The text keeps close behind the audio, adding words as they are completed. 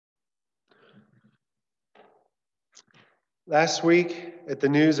Last week, at the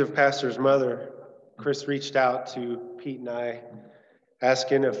news of Pastor's mother, Chris reached out to Pete and I,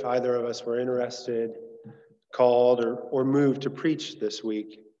 asking if either of us were interested, called, or moved to preach this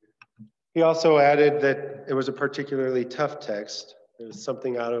week. He also added that it was a particularly tough text. It was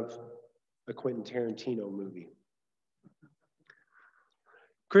something out of a Quentin Tarantino movie.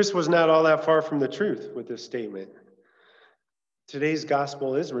 Chris was not all that far from the truth with this statement. Today's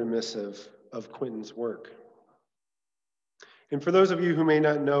gospel is remissive of Quentin's work. And for those of you who may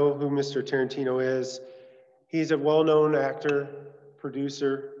not know who Mr. Tarantino is, he's a well-known actor,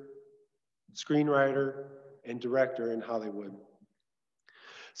 producer, screenwriter, and director in Hollywood.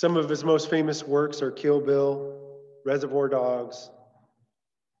 Some of his most famous works are Kill Bill, Reservoir Dogs,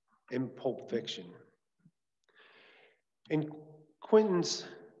 and Pulp Fiction. And Quentin's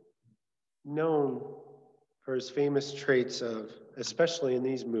known for his famous traits of, especially in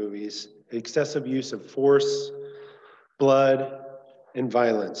these movies, excessive use of force, blood, and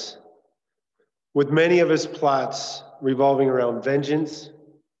violence, with many of his plots revolving around vengeance,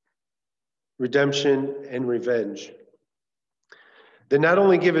 redemption, and revenge. They not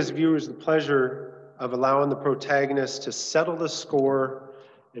only give his viewers the pleasure of allowing the protagonist to settle the score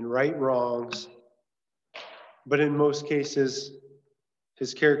and right wrongs, but in most cases,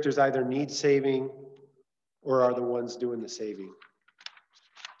 his characters either need saving or are the ones doing the saving.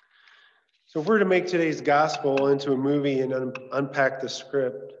 So if we're to make today's gospel into a movie and unpack the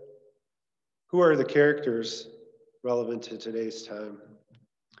script, who are the characters relevant to today's time?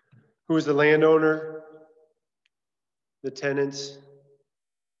 Who is the landowner, the tenants?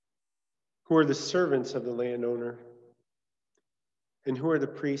 Who are the servants of the landowner? And who are the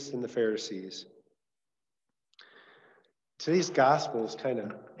priests and the Pharisees? Today's gospel is kind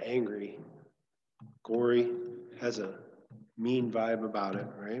of angry, gory, has a mean vibe about it,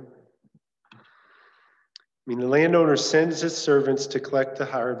 right? The landowner sends his servants to collect the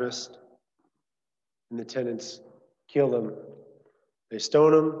harvest, and the tenants kill them. They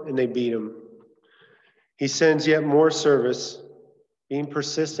stone them and they beat them. He sends yet more service, being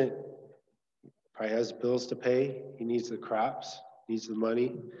persistent. Probably has bills to pay. He needs the crops, needs the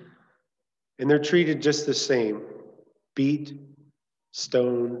money. And they're treated just the same, beat,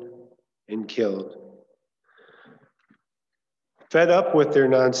 stoned, and killed. Fed up with their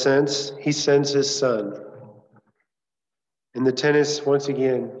nonsense, he sends his son. And the tenants, once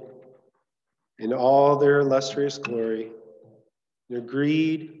again, in all their illustrious glory, their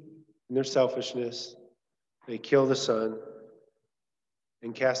greed and their selfishness, they kill the son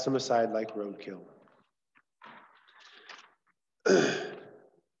and cast him aside like roadkill.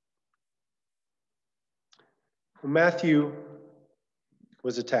 Matthew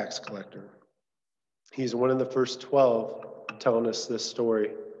was a tax collector. He's one of the first 12 telling us this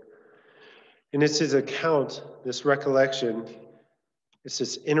story. And it's his account, this recollection, it's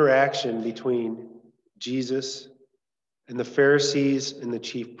this interaction between Jesus and the Pharisees and the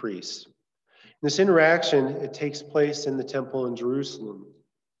chief priests. This interaction, it takes place in the temple in Jerusalem.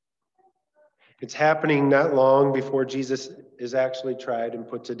 It's happening not long before Jesus is actually tried and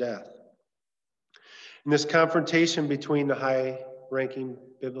put to death. And this confrontation between the high-ranking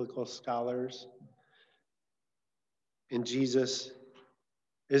biblical scholars and Jesus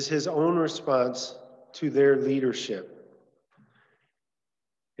is his own response to their leadership.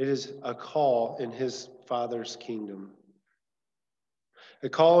 It is a call in his Father's kingdom. A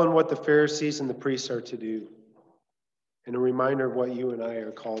call on what the Pharisees and the priests are to do, and a reminder of what you and I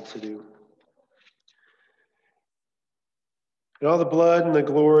are called to do. And all the blood and the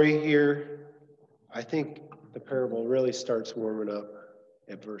glory here, I think the parable really starts warming up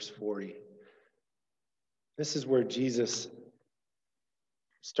at verse 40. This is where Jesus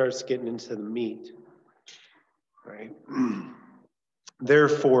starts getting into the meat, right?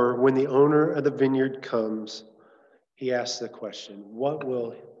 Therefore, when the owner of the vineyard comes, he asks the question, what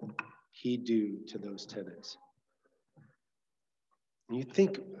will he do to those tenants? And you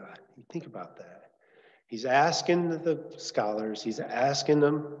think about that. He's asking the scholars, he's asking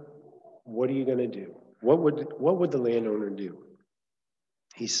them, what are you going to do? What would the landowner do?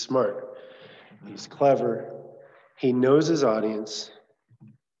 He's smart. He's clever. He knows his audience.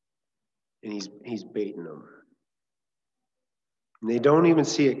 And he's baiting them. And they don't even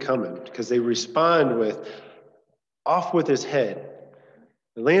see it coming because they respond with, off with his head.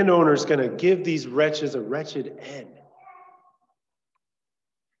 The landowner's going to give these wretches a wretched end.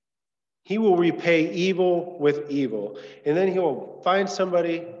 He will repay evil with evil. And then he will find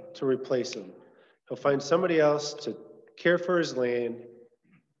somebody to replace him. He'll find somebody else to care for his land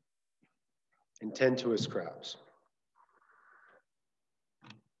and tend to his crops.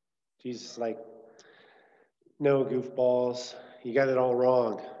 Jesus is like, No, goofballs, you got it all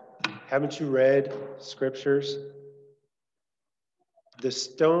wrong. Haven't you read scriptures? The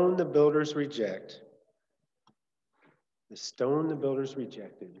stone the builders reject, the stone the builders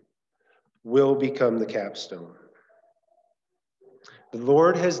rejected, will become the capstone. The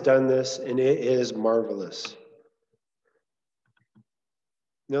Lord has done this, and it is marvelous.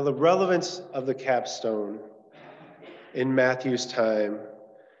 Now, the relevance of the capstone in Matthew's time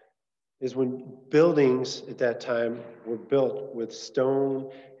is when buildings at that time were built with stone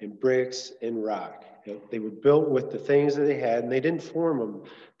and bricks and rock. They were built with the things that they had, and they didn't form them.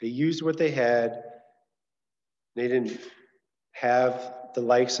 They used what they had. They didn't have the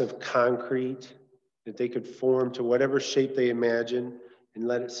likes of concrete that they could form to whatever shape they imagined and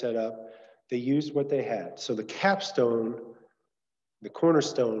let it set up. They used what they had. So the capstone, the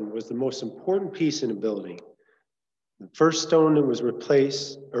cornerstone, was the most important piece in a building. The first stone that was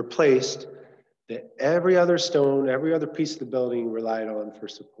replaced or placed that every other stone, every other piece of the building relied on for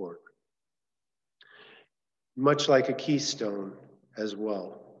support. Much like a keystone as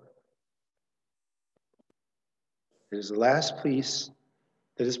well. It is the last piece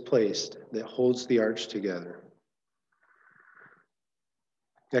that is placed that holds the arch together.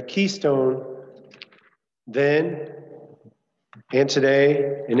 That keystone, then and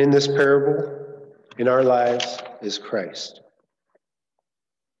today and in this parable, in our lives, is Christ.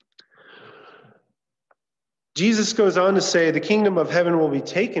 Jesus goes on to say, the kingdom of heaven will be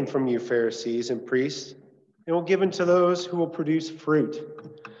taken from you, Pharisees and priests, and will be given to those who will produce fruit.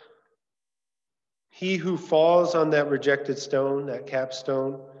 He who falls on that rejected stone, that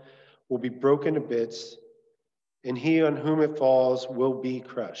capstone, will be broken to bits, and he on whom it falls will be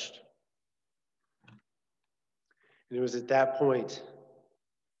crushed. And it was at that point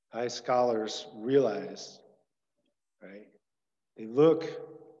scholars realized, right?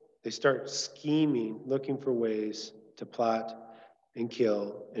 They start scheming, looking for ways to plot and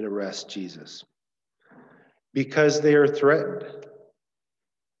kill and arrest Jesus. Because they are threatened.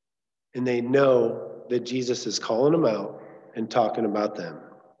 And they know that Jesus is calling them out and talking about them.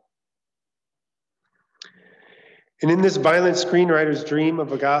 And in this violent screenwriter's dream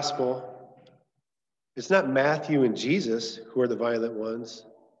of a gospel, it's not Matthew and Jesus who are the violent ones,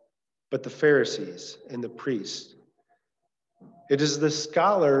 but the Pharisees and the priests. It is the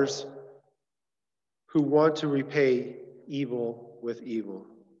scholars who want to repay evil with evil.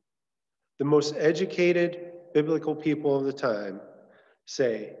 The most educated biblical people of the time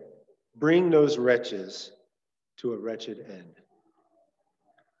say, bring those wretches to a wretched end.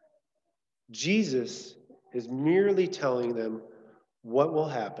 Jesus is merely telling them what will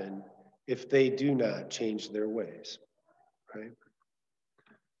happen if they do not change their ways, right?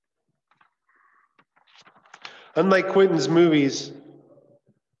 Unlike Quentin's movies,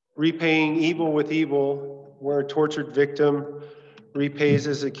 repaying evil with evil, where a tortured victim repays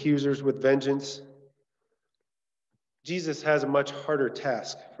his accusers with vengeance, Jesus has a much harder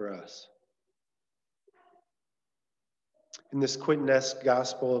task for us. In this Quentin-esque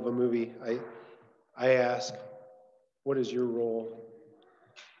gospel of a movie, I ask, what is your role?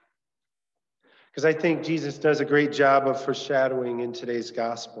 Because I think Jesus does a great job of foreshadowing in today's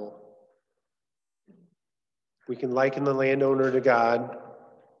gospel. We can liken the landowner to God,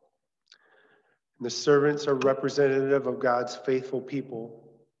 and the servants are representative of God's faithful people.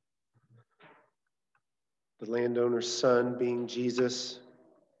 The landowner's son being Jesus,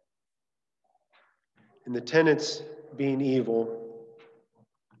 and the tenants being evil,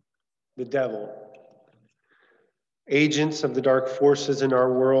 the devil. Agents of the dark forces in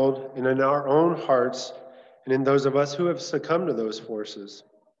our world and in our own hearts and in those of us who have succumbed to those forces.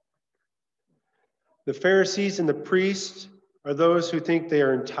 The Pharisees and the priests are those who think they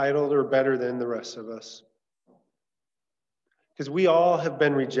are entitled or better than the rest of us. Because we all have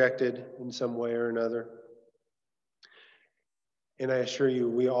been rejected in some way or another. And I assure you,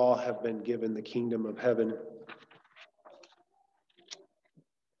 we all have been given the kingdom of heaven.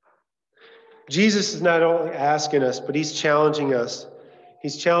 Jesus is not only asking us, but he's challenging us.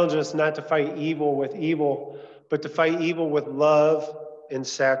 He's challenging us not to fight evil with evil, but to fight evil with love and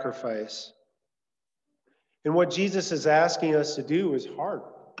sacrifice. And what Jesus is asking us to do is hard.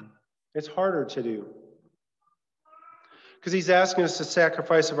 It's harder to do. Because he's asking us to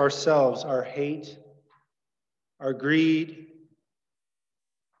sacrifice of ourselves, our hate, our greed,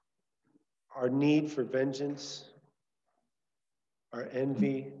 our need for vengeance, our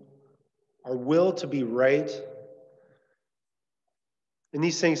envy, our will to be right. And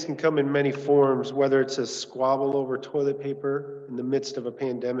these things can come in many forms, whether it's a squabble over toilet paper in the midst of a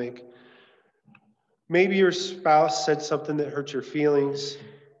pandemic. Maybe your spouse said something that hurt your feelings.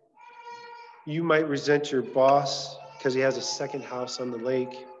 You might resent your boss because he has a second house on the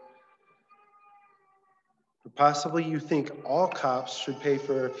lake. Or possibly you think all cops should pay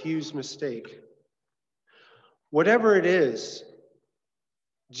for a fuse mistake. Whatever it is,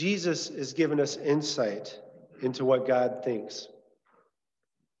 Jesus is giving us insight into what God thinks.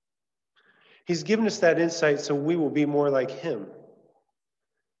 He's given us that insight so we will be more like him.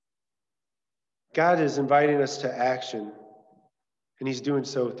 God is inviting us to action, and he's doing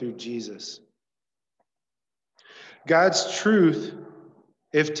so through Jesus. God's truth,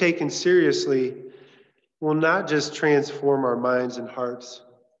 if taken seriously, will not just transform our minds and hearts,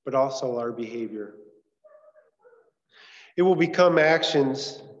 but also our behavior. It will become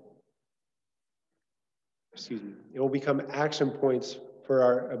actions, it will become action points for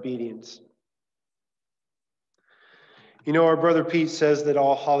our obedience. You know, our brother Pete says that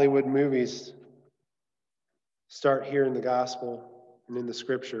all Hollywood movies start here in the gospel and in the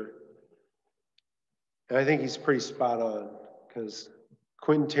scripture. And I think he's pretty spot on, because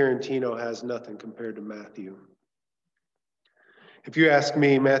Quentin Tarantino has nothing compared to Matthew. If you ask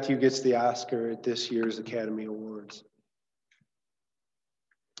me, Matthew gets the Oscar at this year's Academy Awards.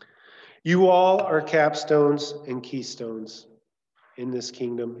 You all are capstones and keystones in this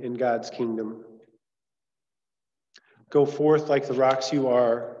kingdom, in God's kingdom. Go forth like the rocks you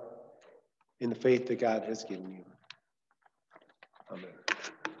are in the faith that God has given you. Amen.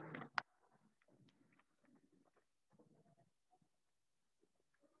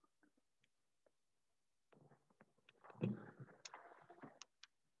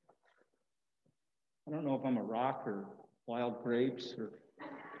 I don't know if I'm a rock or wild grapes or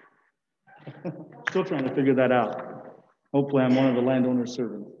still trying to figure that out. Hopefully I'm one of the landowner's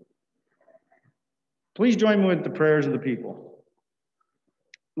servants. Please join me with the prayers of the people.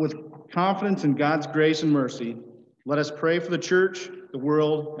 With confidence in God's grace and mercy, let us pray for the church, the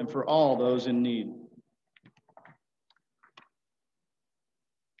world, and for all those in need.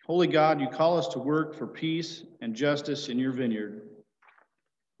 Holy God, you call us to work for peace and justice in your vineyard.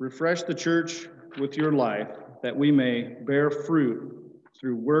 Refresh the church with your life, that we may bear fruit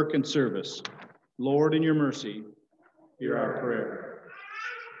through work and service. Lord, in your mercy, hear our prayer.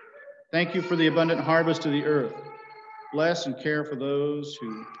 Thank you for the abundant harvest of the earth. Bless and care for those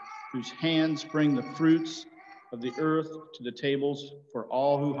whose hands bring the fruits of the earth to the tables for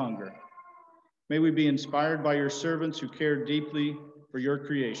all who hunger. May we be inspired by your servants who care deeply for your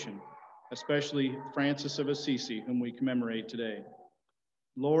creation, especially Francis of Assisi, whom we commemorate today.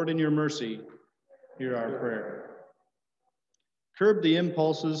 Lord, in your mercy, hear our prayer. Curb the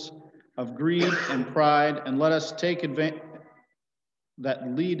impulses of greed and pride, and let us take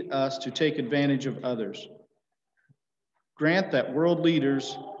that lead us to take advantage of others. Grant that world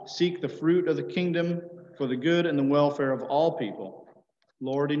leaders seek the fruit of the kingdom for the good and the welfare of all people.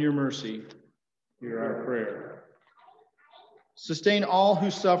 Lord, in your mercy, hear our prayer. Sustain all who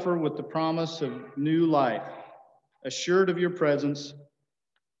suffer with the promise of new life, assured of your presence.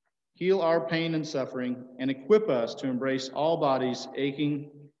 Heal our pain and suffering, and equip us to embrace all bodies aching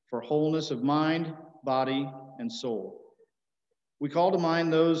for wholeness of mind, body, and soul. We call to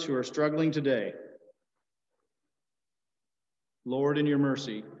mind those who are struggling today. Lord, in your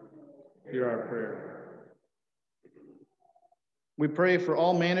mercy, hear our prayer. We pray for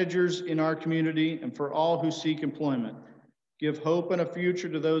all managers in our community and for all who seek employment. Give hope and a future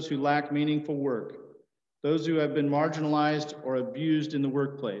to those who lack meaningful work, those who have been marginalized or abused in the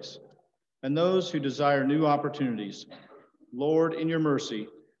workplace, and those who desire new opportunities. Lord, in your mercy,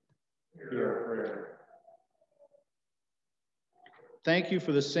 hear our prayer. Thank you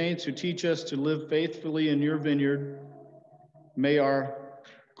for the saints who teach us to live faithfully in your vineyard. May our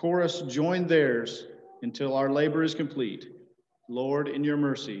chorus join theirs until our labor is complete. Lord, in your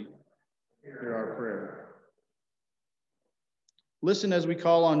mercy, hear our prayer. Listen as we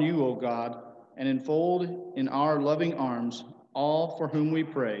call on you, O God, and enfold in our loving arms all for whom we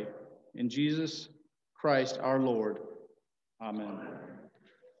pray. In Jesus Christ our Lord. Amen.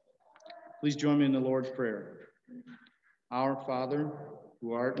 Please join me in the Lord's Prayer. Our Father,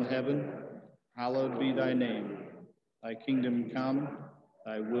 who art in heaven, hallowed be thy name. Thy kingdom come,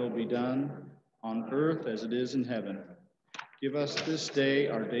 thy will be done, on earth as it is in heaven. Give us this day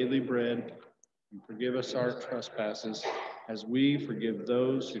our daily bread, and forgive us our trespasses, as we forgive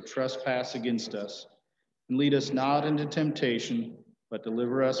those who trespass against us. And lead us not into temptation, but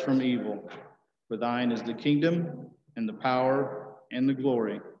deliver us from evil. For thine is the kingdom, and the power, and the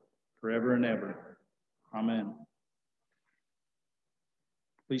glory, forever and ever. Amen.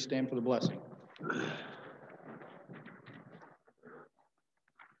 Please stand for the blessing.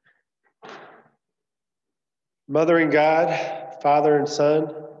 Mothering God, Father and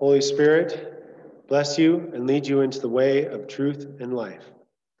Son, Holy Spirit, bless you and lead you into the way of truth and life.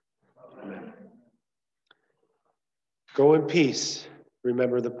 Amen. Go in peace.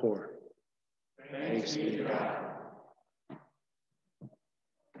 Remember the poor. Thanks be to God.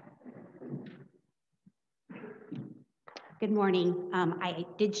 Good morning. I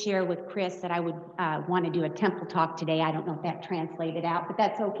did share with Chris that I would want to do a temple talk today. I don't know if that translated out, but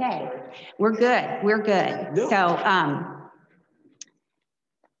that's okay. We're good. We're good. No. So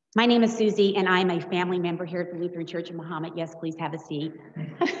my name is Susie, and I'm a family member here at the Lutheran Church of Muhammad. Yes, please have a seat.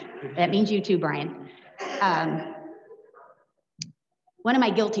 That means you too, Brian. One of my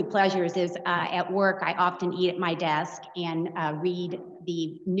guilty pleasures is at work, I often eat at my desk and read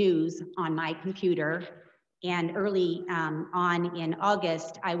the news on my computer. And early on in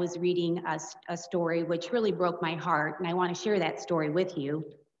August, I was reading a story which really broke my heart, and I want to share that story with you.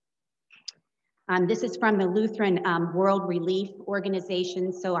 This is from the Lutheran World Relief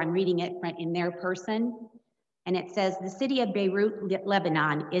Organization, so I'm reading it in their person. And it says, the city of Beirut,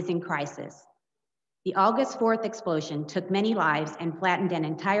 Lebanon is in crisis. The August 4th explosion took many lives and flattened an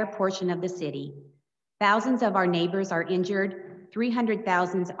entire portion of the city. Thousands of our neighbors are injured,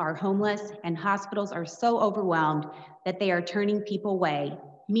 300,000 are homeless, and hospitals are so overwhelmed that they are turning people away.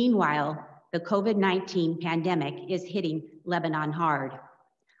 Meanwhile, the COVID-19 pandemic is hitting Lebanon hard.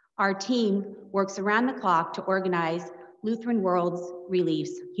 Our team works around the clock to organize Lutheran World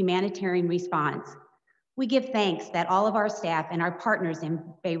Relief's humanitarian response. We give thanks that all of our staff and our partners in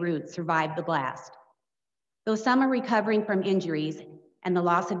Beirut survived the blast. Though some are recovering from injuries and the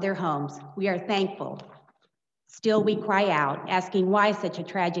loss of their homes, we are thankful. Still, we cry out, asking why such a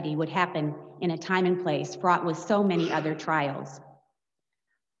tragedy would happen in a time and place fraught with so many other trials.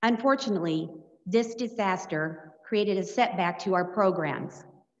 Unfortunately, this disaster created a setback to our programs.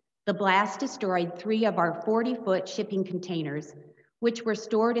 The blast destroyed 3 of our 40-foot shipping containers, which were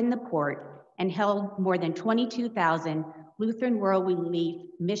stored in the port and held more than 22,000 Lutheran World Relief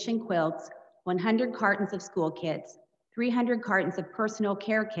mission quilts, 100 cartons of school kits, 300 cartons of personal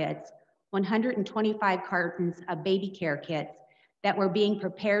care kits, 125 cartons of baby care kits that were being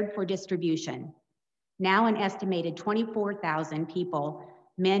prepared for distribution. Now an estimated 24,000 people,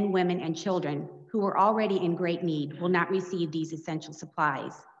 men, women, and children, who were already in great need will not receive these essential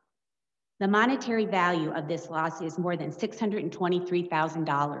supplies. The monetary value of this loss is more than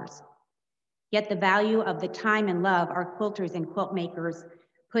 $623,000. Yet the value of the time and love our quilters and quilt makers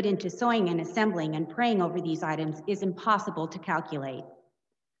put into sewing and assembling and praying over these items is impossible to calculate.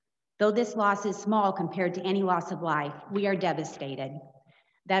 Though this loss is small compared to any loss of life, we are devastated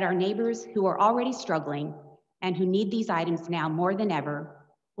that our neighbors who are already struggling and who need these items now more than ever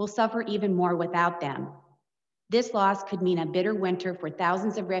will suffer even more without them. This loss could mean a bitter winter for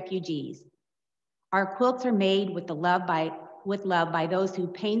thousands of refugees. Our quilts are made with love by those who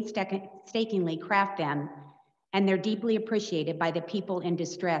painstakingly craft them, and they're deeply appreciated by the people in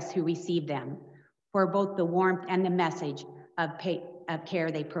distress who receive them for both the warmth and the message of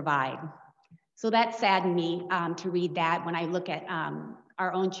care they provide. So that saddened me to read that when I look at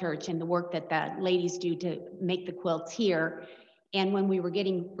our own church and the work that the ladies do to make the quilts here. And when we were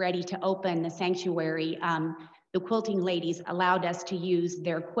getting ready to open the sanctuary, the quilting ladies allowed us to use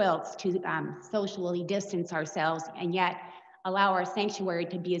their quilts to socially distance ourselves and yet allow our sanctuary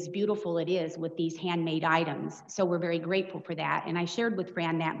to be as beautiful it is with these handmade items. So we're very grateful for that. And I shared with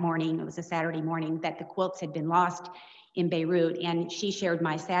Fran that morning, it was a Saturday morning, that the quilts had been lost in Beirut, and she shared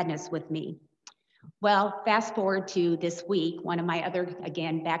my sadness with me. Well, fast forward to this week, one of my other,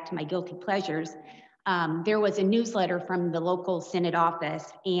 again, back to my guilty pleasures, there was a newsletter from the local synod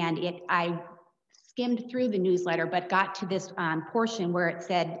office, and I skimmed through the newsletter, but got to this portion where it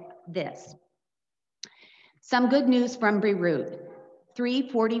said this. Some good news from Beirut. 3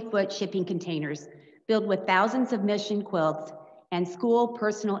 40-foot shipping containers filled with thousands of mission quilts and school,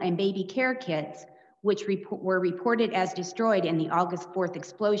 personal, and baby care kits, which were reported as destroyed in the August 4th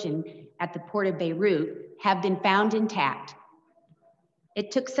explosion at the port of Beirut, have been found intact.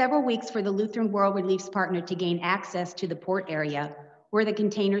 It took several weeks for the Lutheran World Relief's partner to gain access to the port area where the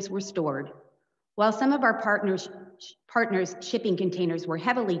containers were stored. While some of our partners' shipping containers were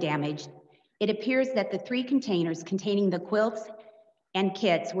heavily damaged, it appears that the 3 containers containing the quilts and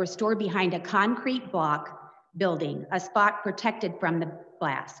kits were stored behind a concrete block building, a spot protected from the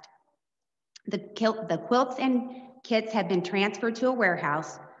blast. The quilts and kits have been transferred to a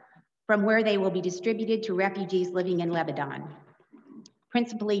warehouse from where they will be distributed to refugees living in Lebanon,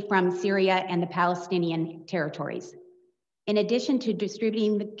 principally from Syria and the Palestinian territories. In addition to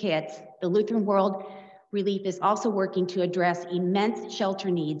distributing the kits, the Lutheran World Relief is also working to address immense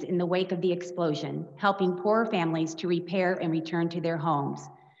shelter needs in the wake of the explosion, helping poorer families to repair and return to their homes.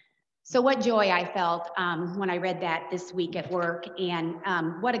 So what joy I felt when I read that this week at work, and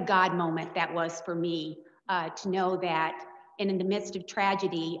what a God moment that was for me to know that, and in the midst of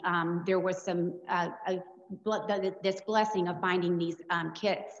tragedy, there was some this blessing of finding these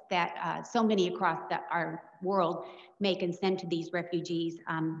kits that so many across our world make and send to these refugees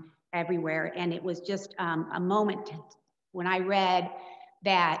everywhere. And it was just a moment when I read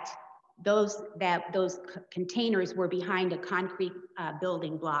that those containers were behind a concrete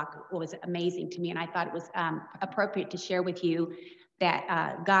building block. It was amazing to me, and I thought it was appropriate to share with you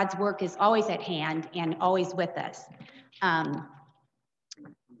that God's work is always at hand and always with us.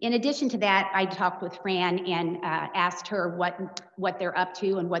 In addition to that, I talked with Fran and asked her what they're up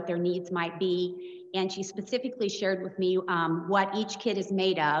to and what their needs might be. And she specifically shared with me what each kit is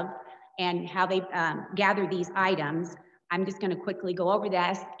made of and how they gather these items. I'm just going to quickly go over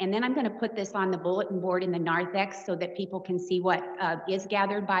this, and then I'm going to put this on the bulletin board in the narthex so that people can see what is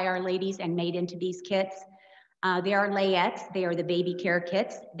gathered by Our Ladies and made into these kits. They are layettes. They are the baby care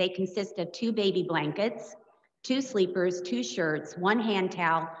kits. They consist of 2 baby blankets, 2 sleepers, 2 shirts, 1 hand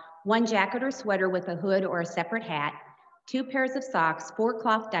towel, 1 jacket or sweater with a hood or a separate hat, 2 pairs of socks, 4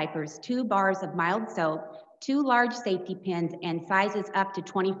 cloth diapers, 2 bars of mild soap, 2 large safety pins, and sizes up to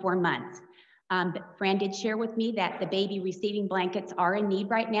 24 months. Fran did share with me that the baby receiving blankets are in need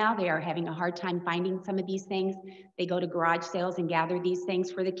right now. They are having a hard time finding some of these things. They go to garage sales and gather these things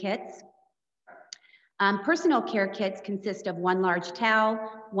for the kits. Personal care kits consist of 1 large towel,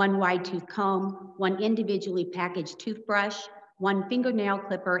 1 wide tooth comb, 1 individually packaged toothbrush, 1 fingernail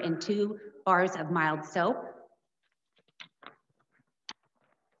clipper, and 2 bars of mild soap.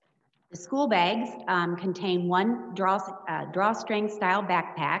 The school bags contain 1 drawstring style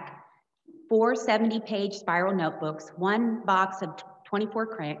backpack, 4 70-page spiral notebooks, 1 box of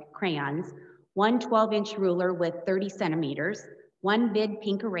 24 crayons, 1 12-inch ruler with 30 centimeters, 1 big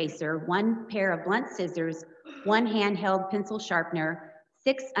pink eraser, 1 pair of blunt scissors, 1 handheld pencil sharpener,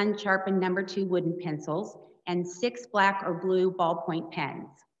 6 unsharpened number 2 wooden pencils, and 6 black or blue ballpoint pens.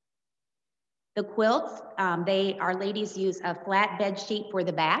 The quilts, Our Ladies use a flat bed sheet for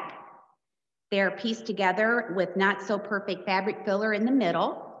the back. They're pieced together with not so perfect fabric filler in the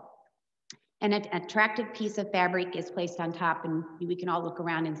middle. And an attractive piece of fabric is placed on top, and we can all look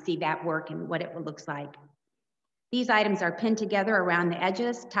around and see that work and what it looks like. These items are pinned together around the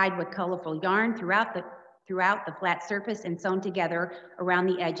edges, tied with colorful yarn throughout the flat surface, and sewn together around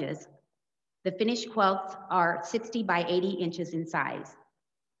the edges. The finished quilts are 60 by 80 inches in size.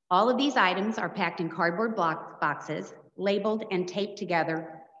 All of these items are packed in cardboard boxes, labeled and taped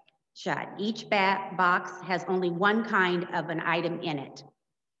together shut. Each box has only 1 kind of an item in it.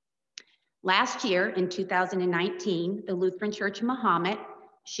 Last year, in 2019, the Lutheran Church of Mahomet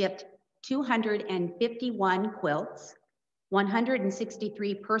shipped 251 quilts,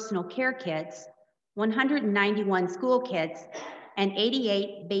 163 personal care kits, 191 school kits, and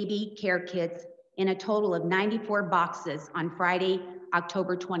 88 baby care kits in a total of 94 boxes on Friday,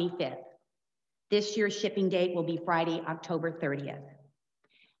 October 25th. This year's shipping date will be Friday, October 30th.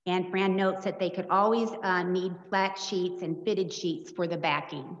 And Fran notes that they could always need flat sheets and fitted sheets for the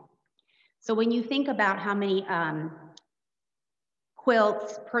backing. So when you think about how many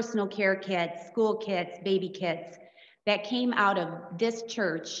quilts, personal care kits, school kits, baby kits that came out of this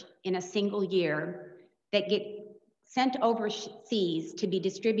church in a single year that get sent overseas to be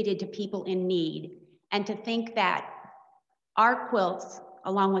distributed to people in need, and to think that our quilts,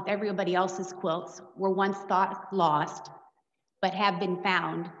 along with everybody else's quilts, were once thought lost, but have been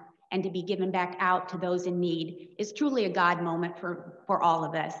found, and to be given back out to those in need is truly a God moment for all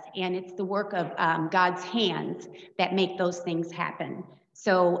of us. And it's the work of God's hands that make those things happen.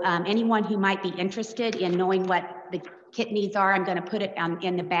 So anyone who might be interested in knowing what the kit needs are, I'm gonna put it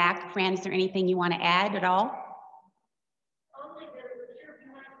in the back. Fran, is there anything you wanna add at all? Only that it would sure be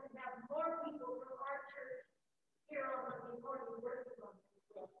nice to have more people from our church here on Monday morning working on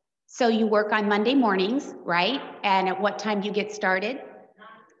this. So you work on Monday mornings, right? And at what time do you get started?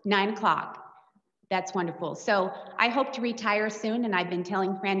 9 o'clock. That's wonderful. So I hope to retire soon, and I've been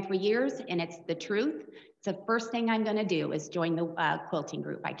telling Fran for years, and it's the truth. It's the first thing I'm gonna do is join the quilting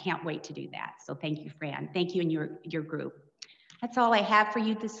group. I can't wait to do that. So thank you, Fran. Thank you and your group. That's all I have for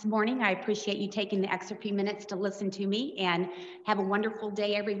you this morning. I appreciate you taking the extra few minutes to listen to me, and have a wonderful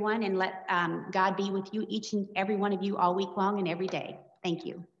day, everyone, and let God be with you, each and every one of you, all week long and every day. Thank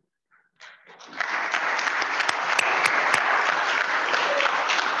you.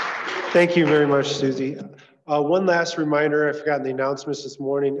 Thank you very much, Susie. One last reminder, I forgot the announcements this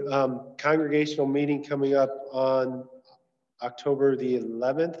morning. Congregational meeting coming up on October the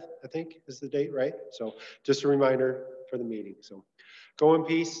 11th, I think is the date, right? So just a reminder for the meeting. So go in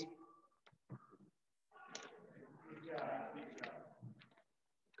peace.